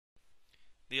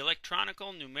the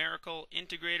electronical numerical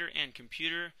integrator and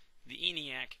computer, the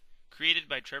Eniac, created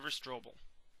by Trevor Strobel.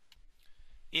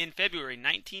 In February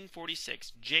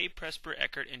 1946, J. Presper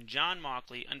Eckert and John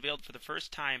Mauchly unveiled for the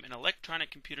first time an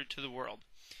electronic computer to the world.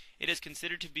 It is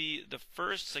considered to be the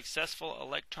first successful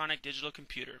electronic digital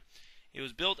computer. It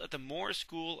was built at the Moore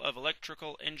School of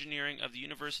Electrical Engineering of the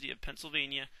University of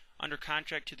Pennsylvania under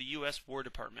contract to the U.S. War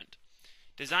Department.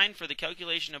 Designed for the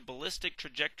calculation of ballistic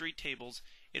trajectory tables,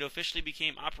 it officially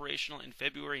became operational in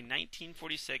February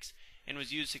 1946 and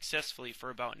was used successfully for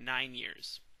about 9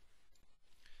 years.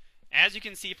 As you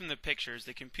can see from the pictures,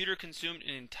 the computer consumed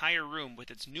an entire room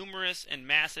with its numerous and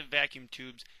massive vacuum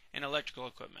tubes and electrical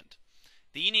equipment.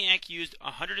 The Eniac used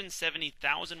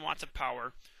 170,000 watts of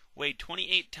power, weighed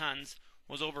 28 tons,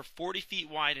 was over 40 feet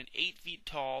wide and 8 feet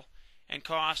tall, and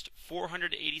cost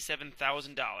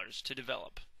 $487,000 to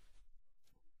develop.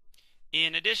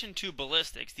 In addition to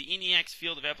ballistics, the Eniac's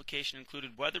field of application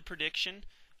included weather prediction,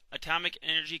 atomic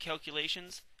energy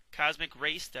calculations, cosmic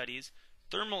ray studies,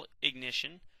 thermal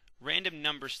ignition, random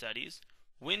number studies,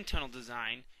 wind tunnel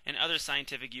design, and other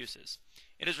scientific uses.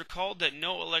 It is recalled that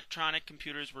no electronic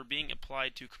computers were being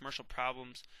applied to commercial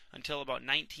problems until about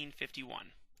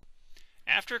 1951.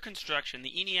 After construction,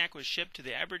 the Eniac was shipped to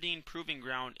the Aberdeen Proving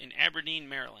Ground in Aberdeen,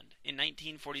 Maryland, in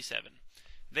 1947.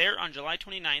 There, on July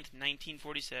 29,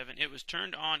 1947, it was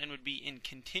turned on and would be in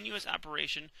continuous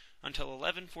operation until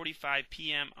 11:45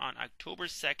 p.m. on October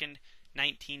 2,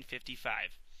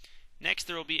 1955. Next,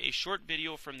 there will be a short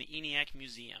video from the Eniac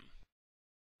Museum.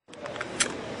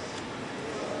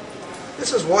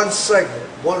 This is one segment,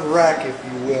 one rack, if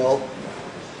you will,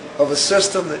 of a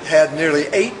system that had nearly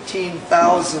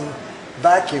 18,000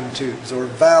 vacuum tubes, or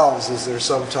valves as they're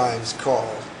sometimes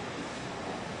called.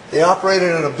 They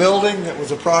operated in a building that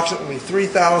was approximately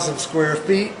 3,000 square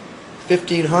feet.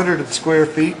 1,500 square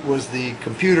feet was the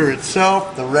computer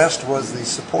itself. The rest was the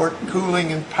support,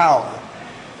 cooling, and power.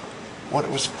 When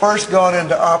it was first gone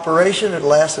into operation, it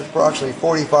lasted approximately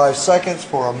 45 seconds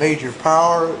for a major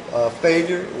power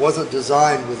failure. It wasn't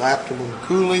designed with optimum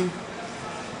cooling.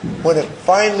 When it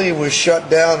finally was shut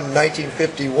down in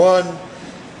 1951,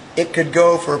 it could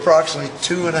go for approximately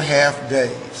 2.5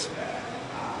 days.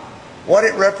 What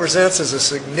it represents is a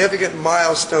significant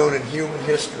milestone in human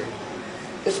history.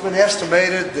 It's been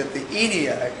estimated that the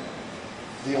Eniac,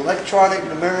 the electronic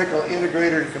numerical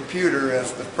integrator and computer,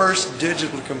 as the first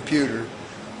digital computer,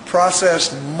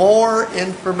 processed more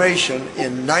information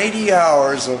in 90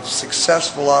 hours of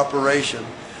successful operation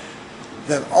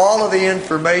than all of the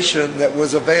information that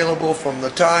was available from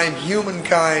the time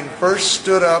humankind first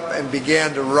stood up and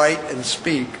began to write and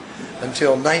speak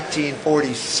until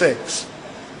 1946,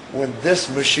 when this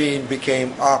machine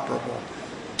became operable.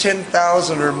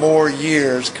 10,000 or more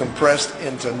years compressed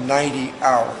into 90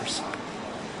 hours.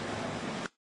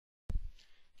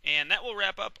 And that will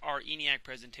wrap up our Eniac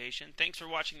presentation. Thanks for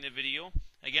watching the video.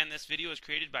 Again, this video is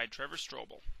created by Trevor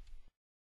Strobel.